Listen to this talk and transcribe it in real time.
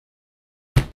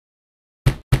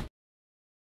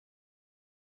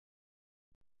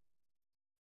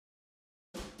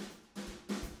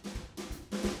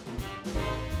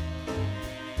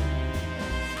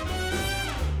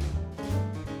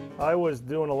I was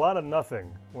doing a lot of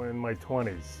nothing when in my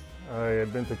 20s. I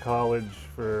had been to college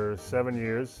for 7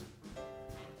 years,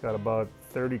 got about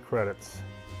 30 credits,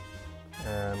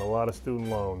 and a lot of student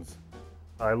loans.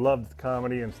 I loved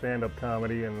comedy and stand-up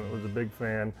comedy and was a big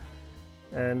fan.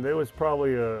 And there was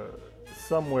probably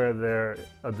somewhere there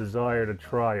a desire to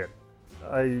try it.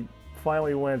 I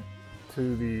finally went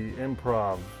to the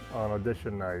Improv on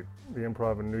audition night, the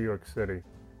Improv in New York City.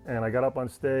 And I got up on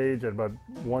stage at about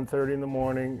 1:30 in the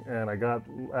morning, and I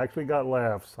actually got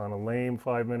laughs on a lame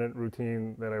 5-minute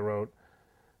routine that I wrote.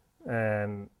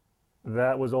 And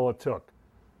that was all it took.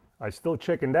 I still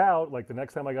chickened out, like the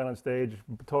next time I got on stage,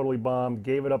 totally bombed,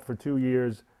 gave it up for 2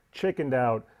 years, chickened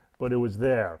out, but it was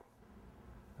there.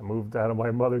 I moved out of my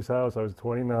mother's house, I was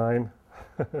 29.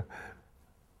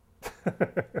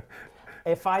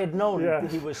 If I had known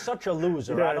he was such a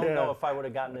loser, I don't know if I would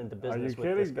have gotten into business with this guy. Are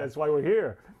you kidding? That's why we're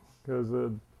here, because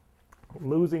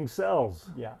losing sells.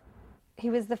 Yeah.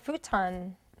 He was the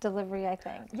futon delivery, I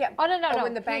think. Yeah. Oh, no.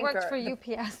 In the banker. He worked for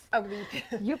UPS. Oh,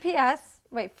 UPS.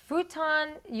 Wait,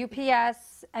 futon,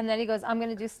 UPS, and then he goes, I'm going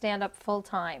to do stand-up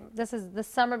full-time. This is the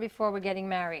summer before we're getting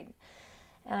married.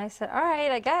 And I said, all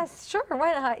right, I guess, sure,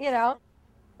 why not, you know.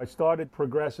 I started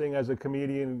progressing as a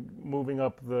comedian, moving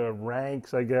up the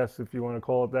ranks, I guess, if you want to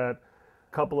call it that.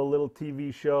 A couple of little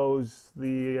TV shows,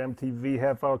 the MTV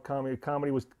half-hour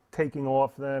comedy was taking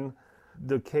off then.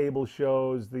 The cable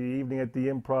shows, the Evening at the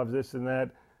Improv, this and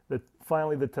that.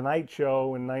 Finally, The Tonight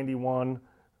Show in '91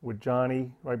 with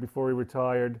Johnny, right before he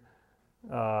retired.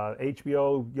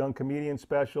 HBO Young Comedian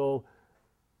Special.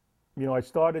 You know, I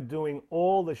started doing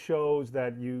all the shows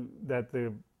that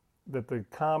the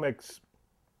comics,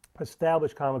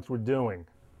 established comics, were doing.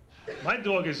 My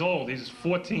dog is old. He's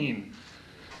 14,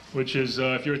 which is,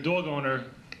 if you're a dog owner,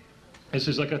 this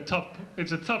is like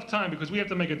it's a tough time because we have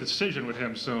to make a decision with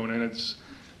him soon, and it's,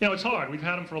 you know, it's hard. We've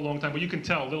had him for a long time, but you can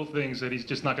tell little things that he's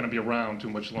just not going to be around too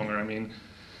much longer. I mean,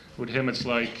 with him, it's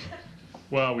like,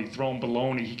 well, we throw him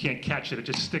bologna, he can't catch it, it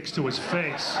just sticks to his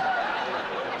face.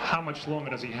 How much longer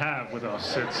does he have with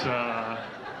us? It's,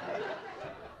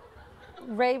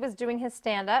 Ray was doing his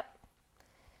stand-up,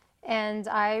 and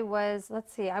I was,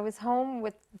 I was home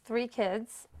with 3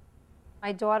 kids.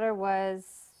 My daughter was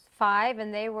 5,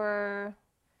 and they were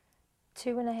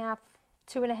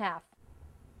 2.5.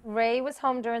 Ray was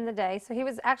home during the day, so he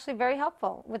was actually very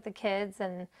helpful with the kids,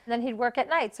 and then he'd work at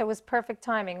night, so it was perfect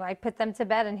timing. I put them to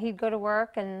bed, and he'd go to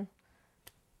work, and,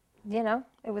 you know,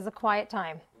 it was a quiet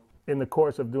time. In the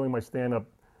course of doing my stand-up,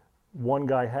 one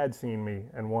guy had seen me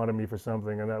and wanted me for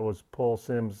something, and that was Paul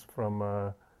Sims from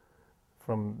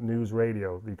News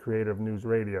Radio, the creator of News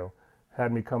Radio,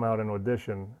 had me come out and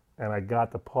audition, and I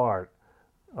got the part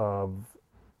of,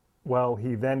 well,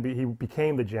 he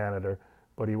became the janitor,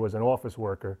 but he was an office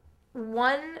worker.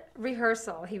 One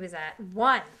rehearsal he was at,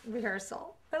 one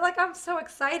rehearsal. But like, I'm so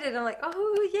excited. I'm like,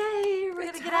 oh, yay, we're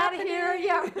going to get out of here.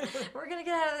 Yeah, we're going to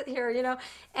get out of here, you know.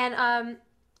 And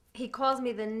he calls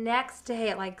me the next day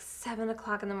at like 7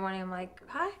 o'clock in the morning. I'm like,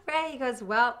 hi, Ray. He goes,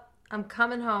 well, I'm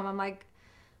coming home. I'm like,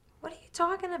 what are you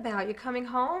talking about? You're coming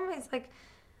home? He's like,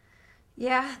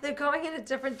 yeah, they're going in a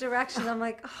different direction. I'm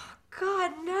like, oh,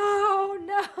 God, no,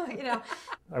 you know.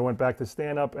 I went back to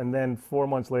stand-up, and then 4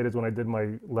 months later is when I did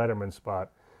my Letterman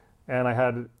spot. And I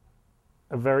had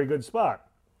a very good spot.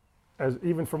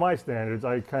 Even for my standards,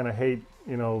 I kind of hate,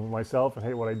 you know, myself and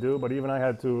hate what I do, but even I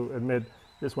had to admit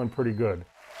this went pretty good.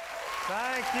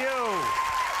 Thank you.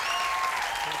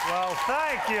 Well,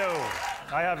 thank you.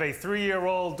 I have a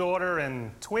 3-year-old daughter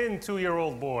and twin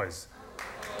 2-year-old boys.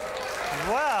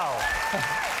 Well,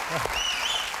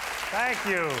 thank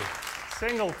you.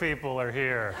 Single people are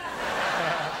here.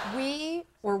 We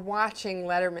were watching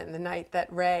Letterman the night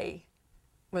that Ray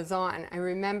was on. I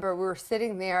remember we were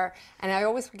sitting there, and I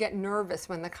always would get nervous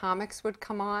when the comics would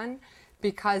come on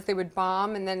because they would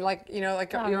bomb, and then, like, you know,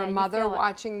 like you're a mother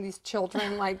watching these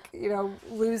children, like, you know,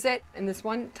 lose it. And this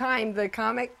one time the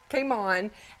comic came on,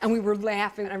 and we were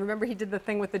laughing. I remember he did the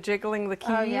thing with the jiggling the keys.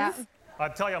 Oh, yeah. I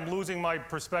tell you, I'm losing my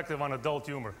perspective on adult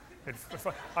humor.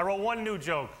 I wrote one new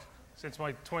joke since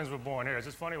my twins were born. Here, is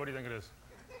this funny? What do you think it is?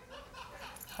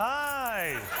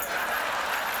 Hi.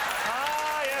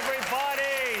 Hi,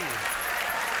 everybody.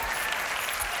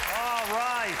 All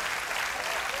right.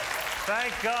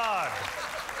 Thank God.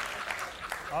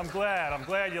 I'm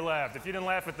glad you laughed. If you didn't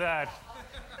laugh at that,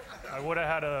 I would have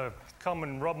had to come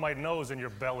and rub my nose in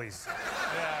your bellies.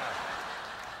 Yeah.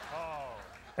 Oh.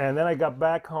 And then I got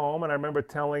back home, and I remember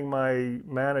telling my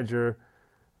manager,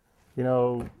 you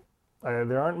know,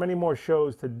 there aren't many more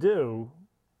shows to do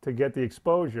to get the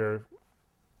exposure,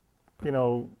 you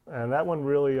know, and that one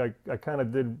really, I kind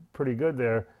of did pretty good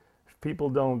there. If people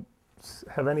don't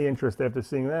have any interest after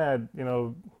seeing that, you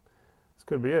know, this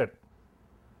could be it.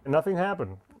 And nothing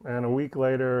happened. And a week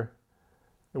later,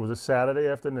 it was a Saturday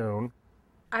afternoon.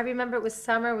 I remember it was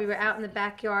summer. We were out in the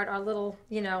backyard, our little,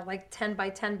 you know, like 10 by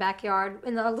 10 backyard,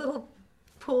 in our little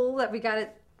pool that we got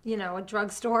at, you know, a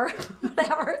drugstore,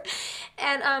 whatever.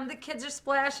 And the kids are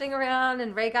splashing around,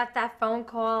 and Ray got that phone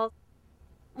call.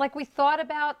 Like, we thought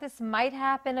about this might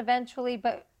happen eventually,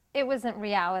 but it wasn't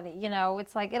reality, you know.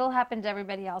 It's like, it'll happen to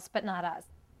everybody else, but not us.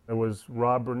 It was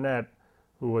Rob Burnett,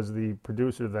 who was the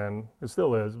producer then, it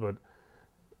still is, but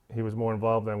he was more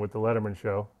involved then with the Letterman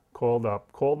show.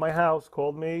 Called my house,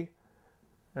 called me,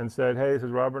 and said, hey, this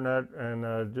is Rob Burnett,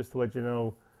 and just to let you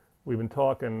know, we've been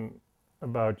talking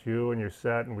about you and your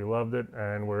set, and we loved it,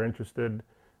 and we're interested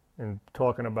in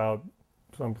talking about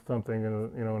something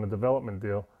in you know, in a development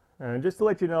deal. And just to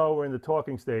let you know, we're in the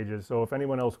talking stages, so if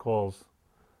anyone else calls,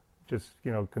 just,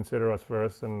 you know, consider us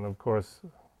first. And of course,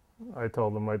 I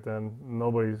told them right then,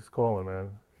 nobody's calling,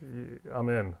 man. I'm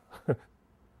in.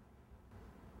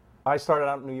 I started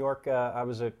out in New York. I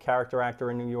was a character actor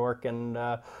in New York, and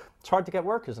it's hard to get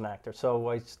work as an actor. So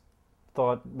I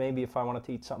thought maybe if I wanted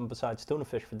to eat something besides tuna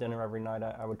fish for dinner every night,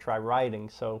 I would try writing.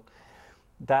 So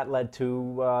that led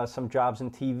to some jobs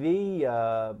in TV,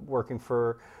 working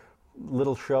for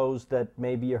little shows that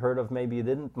maybe you heard of, maybe you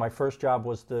didn't. My first job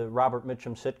was the Robert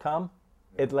Mitchum sitcom.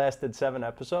 It lasted 7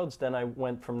 episodes. Then I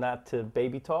went from that to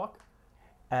Baby Talk.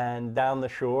 And Down the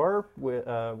Shore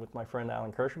with my friend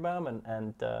Alan Kirschenbaum,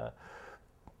 and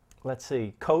let's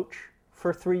see, Coach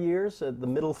for 3 years. The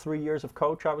middle 3 years of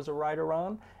Coach I was a writer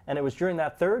on. And it was during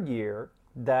that 3rd year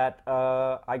that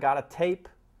I got a tape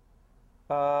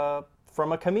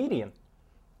from a comedian.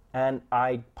 And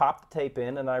I popped the tape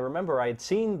in, and I remember I had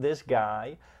seen this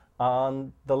guy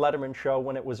on the Letterman show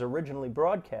when it was originally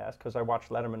broadcast, because I watched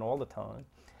Letterman all the time.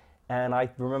 And I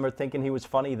remember thinking he was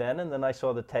funny then, and then I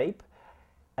saw the tape.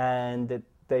 And that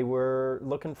they were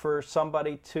looking for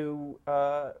somebody to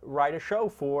write a show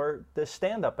for this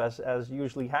stand-up, as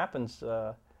usually happens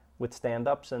with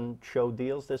stand-ups and show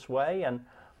deals this way. And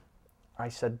I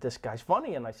said, this guy's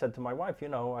funny. And I said to my wife, you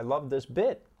know, I love this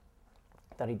bit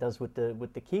that he does with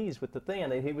the keys, with the thing.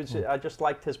 And he was, I just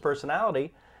liked his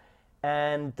personality.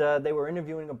 And they were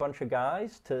interviewing a bunch of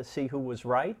guys to see who was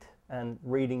right and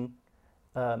reading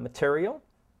material.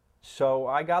 So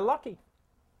I got lucky.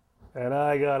 And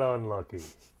I got unlucky.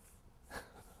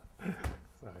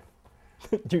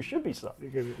 Sorry. You should be sorry.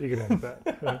 You can have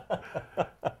that.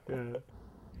 Yeah.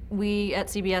 We at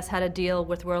CBS had a deal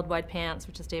with Worldwide Pants,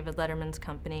 which is David Letterman's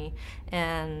company,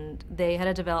 and they had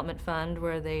a development fund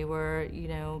where they were, you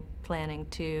know, planning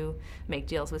to make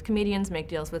deals with comedians, make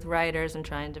deals with writers, and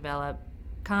try and develop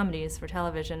comedies for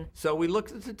television. So we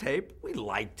looked at the tape. We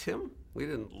liked him. We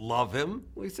didn't love him.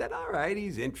 We said, all right,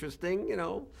 he's interesting, you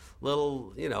know,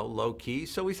 little, you know, low key.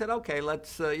 So we said, okay,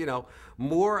 let's, you know,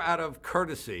 more out of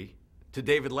courtesy to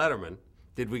David Letterman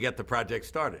did we get the project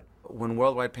started. When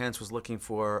Worldwide Pants was looking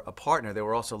for a partner, they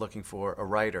were also looking for a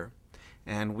writer.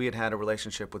 And we had had a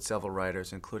relationship with several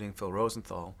writers, including Phil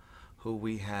Rosenthal, who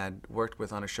we had worked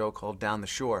with on a show called Down the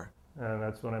Shore. And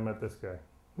that's when I met this guy.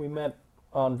 We met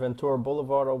on Ventura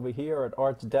Boulevard over here at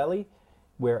Art's Deli,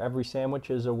 where every sandwich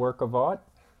is a work of art.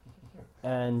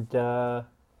 And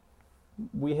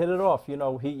we hit it off. You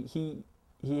know, he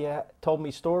told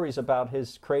me stories about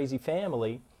his crazy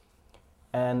family,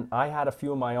 and I had a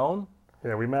few of my own.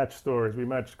 Yeah, we matched stories. We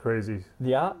matched crazy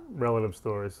relative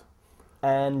stories.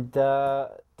 And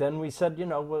then we said, you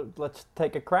know, well, let's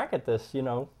take a crack at this, you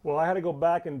know. Well, I had to go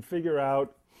back and figure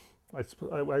out,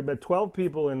 I met 12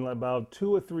 people in about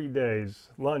 2 or 3 days,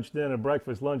 lunch, dinner,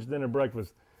 breakfast, lunch, dinner,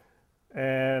 breakfast.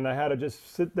 And I had to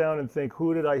just sit down and think,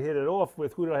 who did I hit it off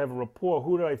with? Who did I have a rapport?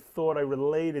 Who did I thought I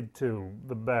related to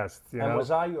the best? You know?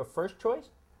 Was I your first choice?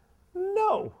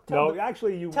 No.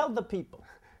 Actually, you... Tell the people.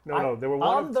 No, there were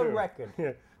one on the record.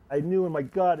 Yeah. I knew in my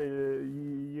gut,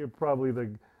 you're probably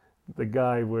the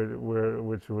guy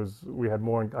which was I had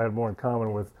more in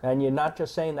common with. And you're not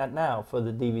just saying that now for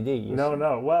the DVD.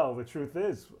 No. Well, the truth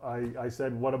is, I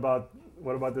said, what about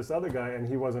this other guy? And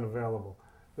he wasn't available.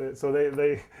 So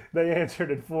they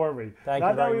answered it for me. Thank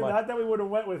you very much. Not that we would have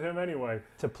went with him anyway.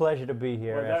 It's a pleasure to be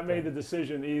here. But that made the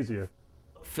decision easier.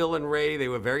 Phil and Ray, they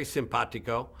were very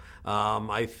simpatico.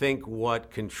 I think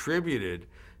what contributed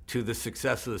to the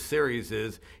success of the series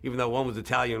is, even though one was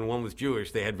Italian and one was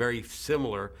Jewish, they had very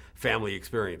similar family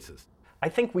experiences. I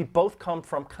think we both come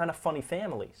from kind of funny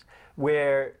families,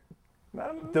 where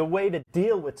the way to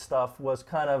deal with stuff was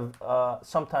kind of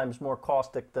sometimes more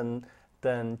caustic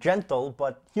than gentle,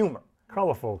 but humor.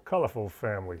 Colorful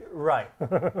family. Right.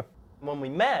 When we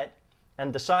met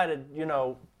and decided, you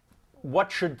know,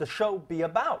 what should the show be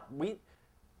about?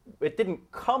 It didn't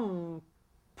come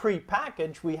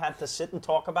pre-packaged. We had to sit and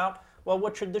talk about, well,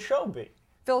 what should the show be?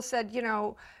 Phil said, you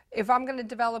know, if I'm going to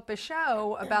develop a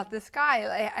show about this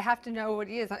guy, I have to know what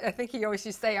he is. I think he always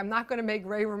used to say, I'm not going to make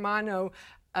Ray Romano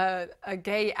a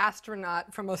gay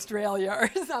astronaut from Australia or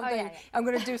something. yeah. I'm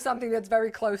going to do something that's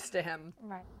very close to him.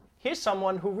 Right. Here's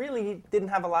someone who really didn't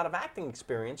have a lot of acting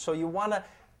experience, so you want to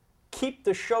keep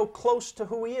the show close to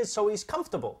who he is so he's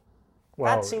comfortable.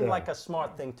 Well, that seemed yeah. like a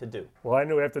smart thing to do. Well, I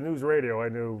knew after news radio, I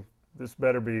knew this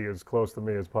better be as close to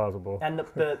me as possible. And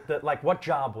like, what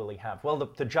job will he have? Well,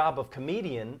 the job of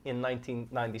comedian in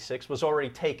 1996 was already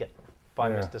taken by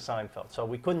Mr. Seinfeld, so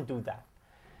we couldn't do that.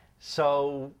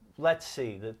 So let's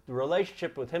see, the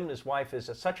relationship with him and his wife is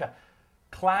such a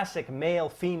classic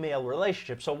male-female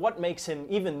relationship. So what makes him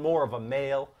even more of a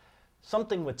male?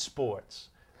 Something with sports.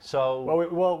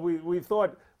 So we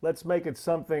thought, let's make it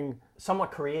something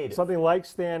somewhat creative. Something like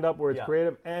stand-up where it's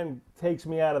creative and takes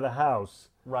me out of the house.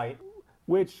 Right.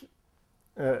 Which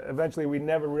eventually we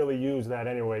never really use that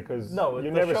anyway, because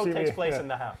the show takes place in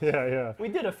the house. Yeah. We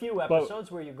did a few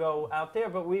episodes where you go out there,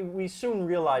 but we soon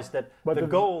realized that the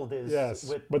gold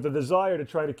is but the desire to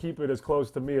try to keep it as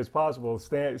close to me as possible,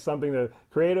 something that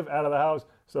creative out of the house.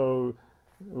 So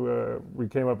we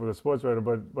came up with a sports writer,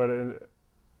 but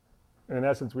in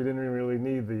essence, we didn't really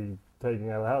need the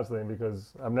taking out of the house thing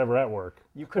because I'm never at work.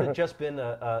 You could have just been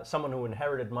someone who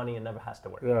inherited money and never has to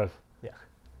work. Yes. Yeah.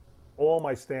 All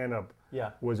my stand-up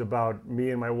was about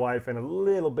me and my wife and a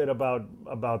little bit about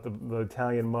the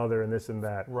Italian mother and this and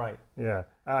that. Right. Yeah.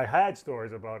 I had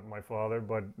stories about my father,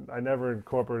 but I never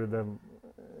incorporated them.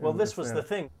 Well, this was the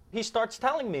thing. He starts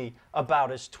telling me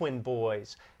about his twin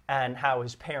boys and how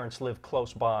his parents lived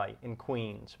close by in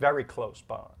Queens, very close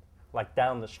by, like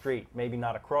down the street, maybe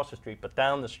not across the street, but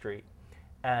down the street.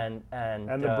 And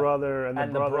the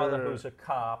brother who's a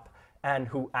cop and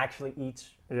who actually eats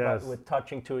yes. with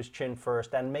touching to his chin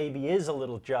first, and maybe is a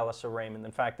little jealous of Raymond.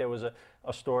 In fact, there was a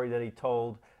story that he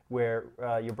told where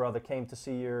your brother came to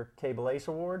see your Cable Ace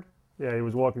Award. Yeah, he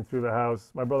was walking through the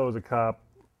house. My brother was a cop,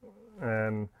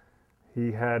 and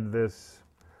he had this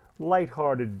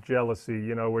lighthearted jealousy,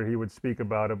 you know, where he would speak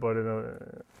about it, but in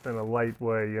a light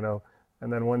way, you know.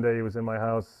 And then one day he was in my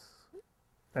house,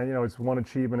 and, you know, it's one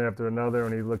achievement after another,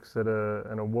 and he looks at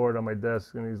an award on my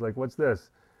desk, and he's like, "What's this?"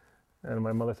 And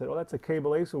my mother said, "Oh, that's a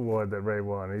Cable Ace Award that Ray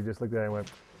won." And he just looked at it and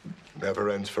went, "Never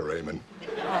ends for Raymond."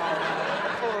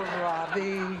 Oh, poor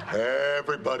Robbie.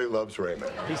 Everybody loves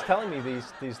Raymond. He's telling me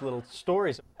these little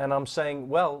stories, and I'm saying,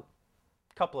 well,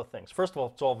 a couple of things. First of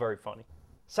all, it's all very funny.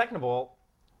 Second of all,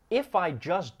 if I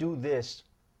just do this,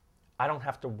 I don't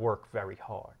have to work very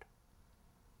hard.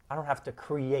 I don't have to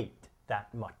create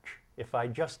that much. If I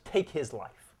just take his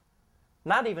life,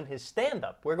 not even his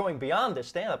stand-up. We're going beyond his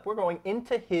stand-up. We're going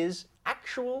into his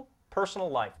actual personal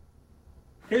life.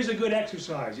 Here's a good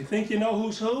exercise. You think you know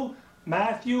who's who?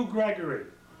 Matthew Gregory.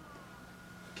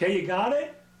 Okay, you got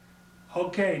it?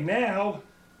 Okay, now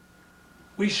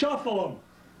we shuffle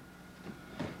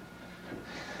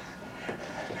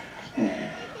them.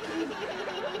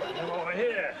 Come over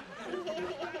here.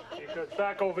 He goes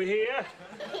back over here.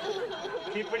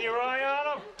 Keeping your eye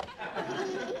on him.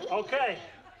 Okay,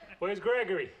 where's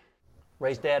Gregory?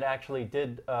 Ray's dad actually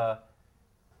did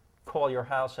call your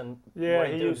house and yeah,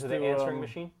 he used to the answering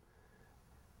machine?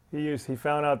 He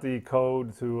found out the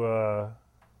code to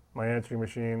my answering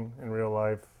machine in real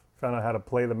life, found out how to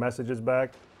play the messages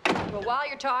back. Well, while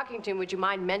you're talking to him, would you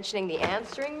mind mentioning the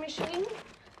answering machine?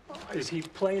 Is he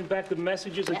playing back the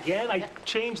messages again? I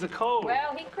changed the code.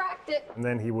 Well, he cracked it. And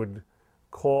then he would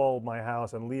call my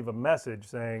house and leave a message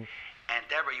saying, "And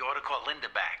Deborah, you ought to call Linda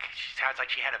back. She sounds like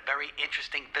she had a very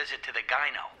interesting visit to the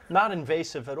gyno." Not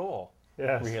invasive at all.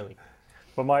 Yes. Really.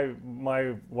 But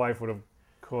my wife would have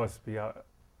caused me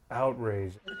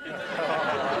outrage.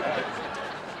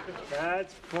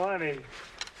 That's funny.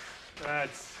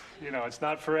 That's, you know, it's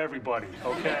not for everybody,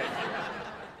 okay?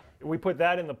 We put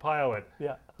that in the pilot.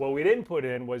 Yeah. What we didn't put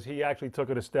in was he actually took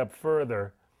it a step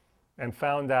further and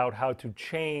found out how to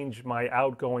change my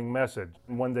outgoing message.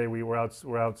 And one day we're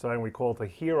outside and we called to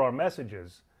hear our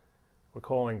messages. We're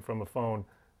calling from a phone,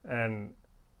 and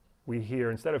we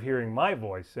hear, instead of hearing my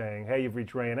voice saying, "Hey, you've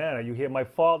reached Ray and Anna," you hear my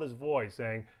father's voice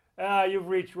saying, "Ah, you've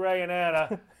reached Ray and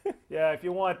Anna. Yeah, if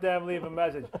you want them, leave a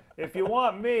message. If you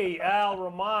want me, Al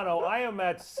Romano, I am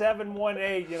at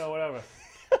 718, you know, whatever."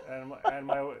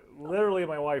 And literally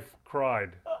my wife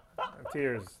cried,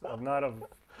 tears not of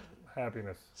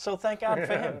happiness. So thank God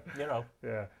for him, you know.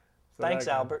 Yeah. So thanks,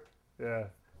 Albert. Yeah.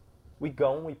 We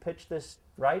go and we pitch this,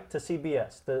 right, to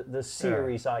CBS, the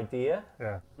series idea.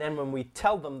 Yeah. Then when we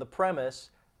tell them the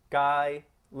premise, guy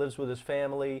lives with his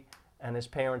family and his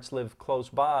parents live close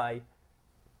by,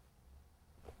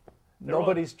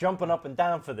 nobody's jumping up and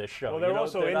down for this show. Well, they're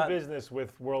also in business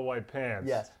with Worldwide Pants.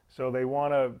 Yes. So they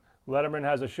want to, Letterman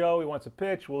has a show, he wants a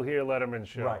pitch, we'll hear Letterman's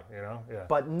show. Right. You know? Yeah.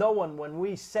 But no one, when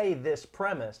we say this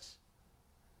premise,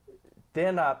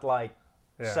 they're not like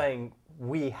saying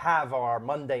we have our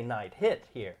Monday night hit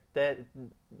here. That,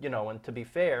 you know, and to be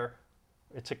fair,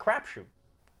 it's a crapshoot.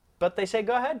 But they say,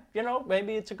 go ahead, you know,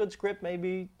 maybe it's a good script,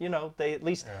 maybe, you know, they at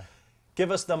least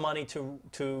give us the money to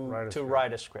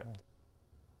write a script.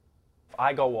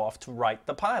 I go off to write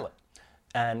the pilot,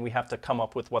 and we have to come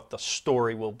up with what the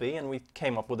story will be, and we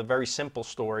came up with a very simple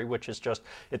story, which is just,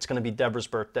 it's going to be Deborah's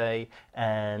birthday,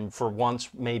 and for once,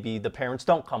 maybe the parents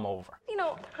don't come over. You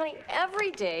know, honey,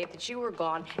 every day that you were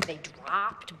gone, they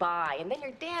dropped by, and then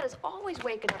your dad is always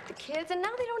waking up the kids, and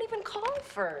now they don't even call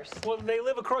first. Well, they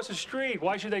live across the street.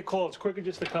 Why should they call? It's quicker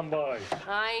just to come by.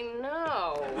 I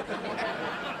know.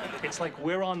 It's like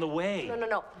we're on the way. No, no,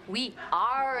 no. We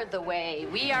are the way.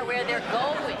 We are where they're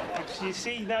going. You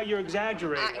see, now you're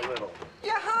exaggerating a little.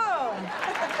 You're home.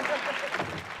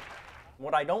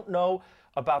 What I don't know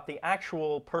about the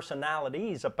actual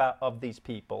personalities of these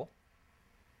people,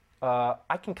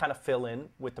 I can kind of fill in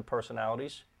with the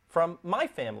personalities from my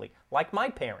family, like my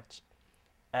parents.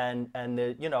 And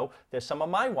you know, there's some of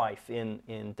my wife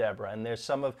in Deborah, and there's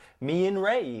some of me and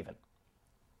Ray even.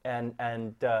 And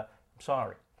I'm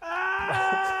sorry.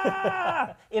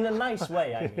 In a nice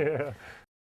way, I mean. Yeah.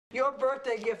 Your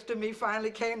birthday gift to me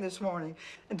finally came this morning.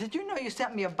 And did you know you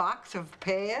sent me a box of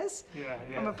pears? Yeah.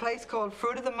 From a place called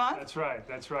Fruit of the Month? That's right.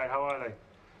 How are they?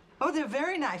 Oh, they're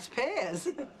very nice pears.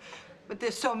 But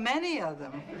there's so many of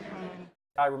them.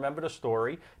 I remembered a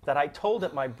story that I told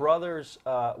at my brother's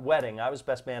wedding. I was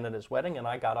best man at his wedding, and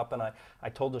I got up and I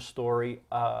told a story,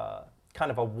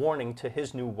 kind of a warning to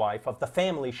his new wife of the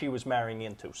family she was marrying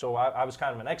into. So I was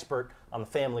kind of an expert on the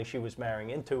family she was marrying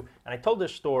into, and I told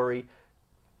this story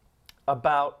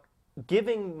about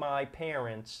giving my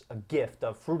parents a gift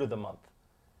of Fruit of the Month.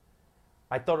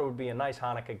 I thought it would be a nice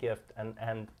Hanukkah gift,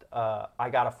 and I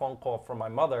got a phone call from my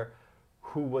mother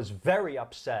who was very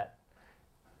upset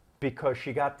because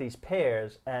she got these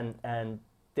pears and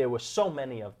there were so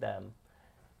many of them,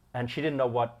 and she didn't know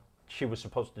what she was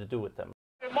supposed to do with them.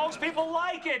 Most people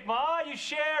like it, Ma. You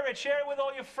share it. Share it with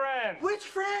all your friends. Which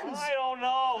friends? I don't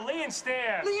know. Lee and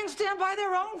Stan. Lee and Stan buy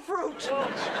their own fruit. Give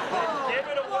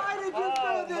it away. Why did you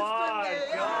do this to me?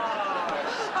 God.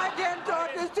 I can't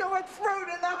talk. There's too much fruit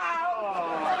in the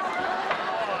house.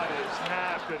 What is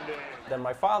happening? Then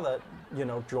my father, you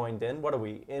know, joined in. What are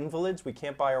we, invalids? We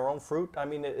can't buy our own fruit? I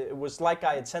mean, it was like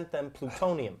I had sent them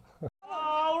plutonium.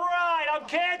 All right, I'm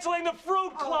canceling the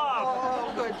fruit club.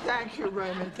 Oh, good. Thank you,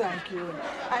 Raymond. Thank you.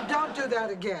 And don't do that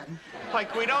again.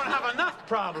 Like we don't have enough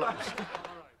problems.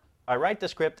 I write the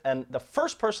script, and the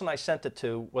first person I sent it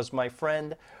to was my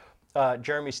friend,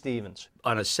 Jeremy Stevens.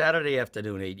 On a Saturday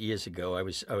afternoon 8 years ago, I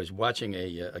was watching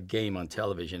a game on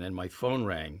television, and my phone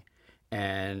rang,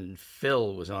 and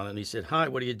Phil was on it, and he said, "Hi,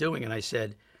 what are you doing?" And I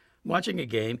said, "Watching a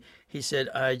game." He said,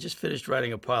 "I just finished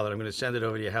writing a pilot. I'm going to send it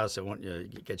over to your house. I want you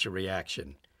to get your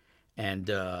reaction." And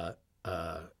an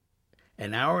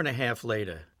hour and a half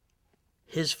later,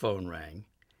 his phone rang,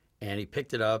 and he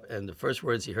picked it up, and the first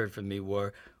words he heard from me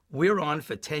were, "We're on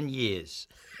for 10 years.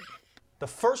 The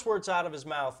first words out of his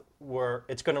mouth were,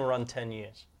 "It's going to run 10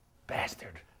 years.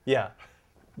 Bastard. Yeah,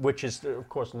 which is, of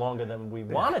course, longer than we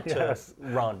wanted to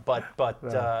run, but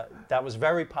that was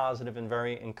very positive and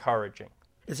very encouraging.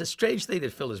 It's a strange thing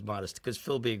that Phil is modest, because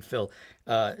Phil being Phil,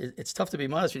 it's tough to be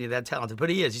modest when you're that talented, but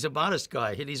he is. He's a modest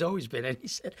guy, and he's always been. And he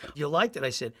said, "You liked it?"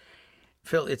 I said,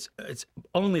 "Phil, it's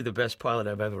only the best pilot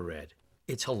I've ever read.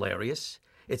 It's hilarious.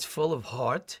 It's full of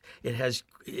heart. It has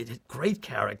great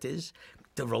characters.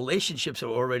 The relationships are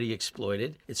already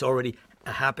exploited. It's already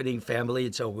a happening family,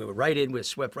 and so we're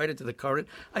swept right into the current."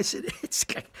 I said,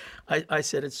 I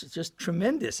said, "It's just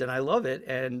tremendous, and I love it,"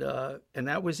 and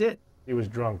that was it. He was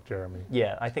drunk, Jeremy.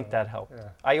 Yeah, I think that helped. Yeah.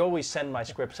 I always send my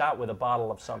scripts out with a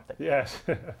bottle of something. Yes.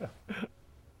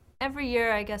 Every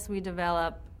year, I guess we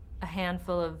develop a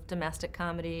handful of domestic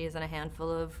comedies and a handful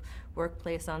of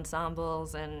workplace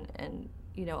ensembles and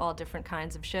you know, all different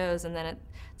kinds of shows, and then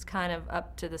it's kind of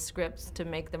up to the scripts to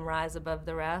make them rise above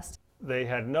the rest. They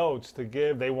had notes to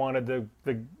give. They wanted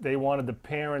the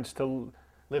parents to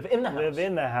live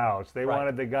in the house. They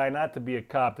wanted the guy not to be a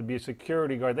cop, to be a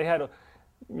security guard. They had,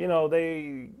 you know,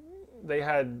 they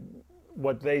had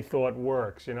what they thought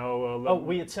works, you know.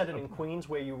 We had set it in Queens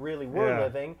where you really were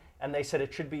living, and they said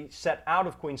it should be set out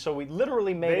of Queens, so we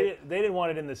literally made They didn't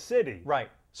want it in the city. Right.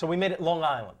 So we made it Long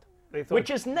Island. they thought, Which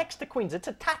is next to Queens. It's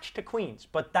attached to Queens,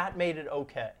 but that made it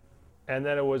okay. and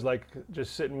then it was like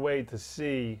just sit and wait to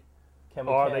see. Can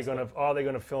we Are they cast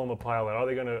gonna it? film a pilot? Are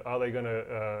they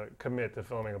gonna commit to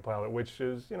filming a pilot? Which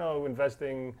is, you know,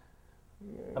 investing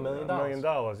 $1 million. $1 million,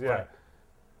 yeah. Right.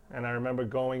 And I remember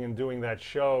going and doing that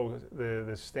show,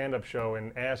 the stand-up show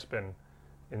in Aspen,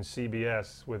 in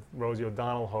CBS with Rosie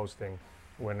O'Donnell hosting,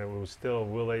 when it was still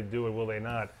Will They Do It, Will They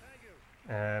Not?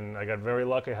 And I got very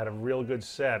lucky. I had a real good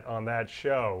set on that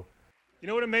show. You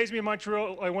know what amazed me in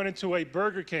Montreal? I went into a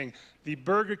Burger King. The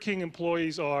Burger King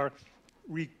employees are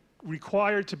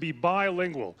required to be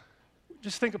bilingual.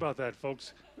 Just think about that,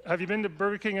 folks. Have you been to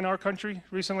Burger King in our country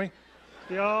recently?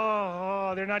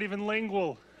 Oh, they're not even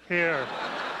lingual here.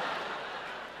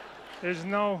 There's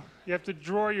no, you have to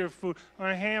draw your food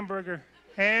on a hamburger.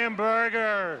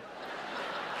 Hamburger!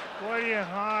 What do you,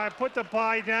 put the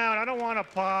pie down. I don't want a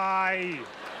pie.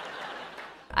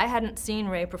 I hadn't seen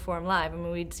Ray perform live. I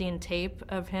mean, we'd seen tape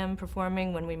of him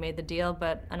performing when we made the deal,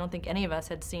 but I don't think any of us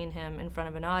had seen him in front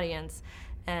of an audience.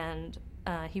 And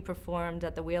he performed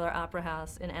at the Wheeler Opera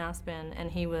House in Aspen,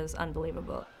 and he was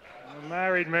unbelievable. I'm a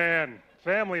married man,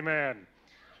 family man.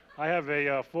 I have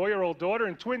a 4-year-old daughter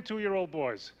and twin 2-year-old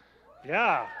boys.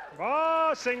 Yeah.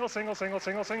 Oh, single.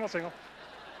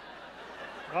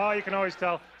 Oh, you can always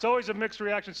tell. It's always a mixed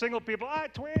reaction. Single people,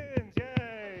 twins,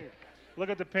 yay. Look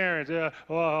at the parents. Yeah.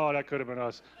 Oh, that could have been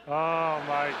us. Oh,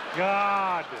 my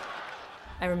God.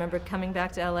 I remember coming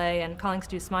back to LA and calling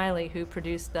Stu Smiley, who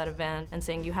produced that event, and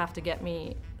saying, you have to get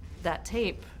me that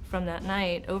tape from that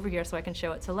night over here so I can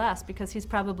show it to Les, because he's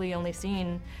probably only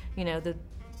seen, you know, the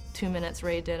 2 minutes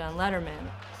Ray did on Letterman.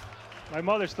 My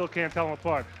mother still can't tell them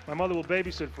apart. My mother will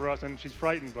babysit for us, and she's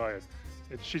frightened by it.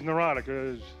 She's neurotic.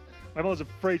 My mother's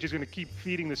afraid she's going to keep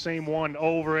feeding the same one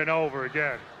over and over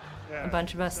again. Yeah. A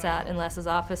bunch of us sat in Les's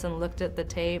office and looked at the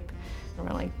tape, and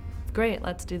we're like, great,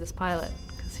 let's do this pilot,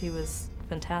 because he was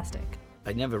fantastic.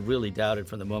 I never really doubted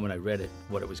from the moment I read it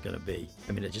what it was going to be.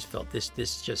 I mean, I just felt this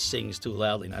just sings too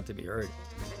loudly not to be heard.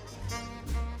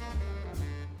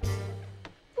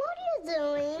 What are you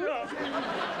doing?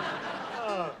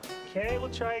 Okay, we'll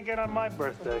try again on my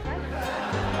birthday.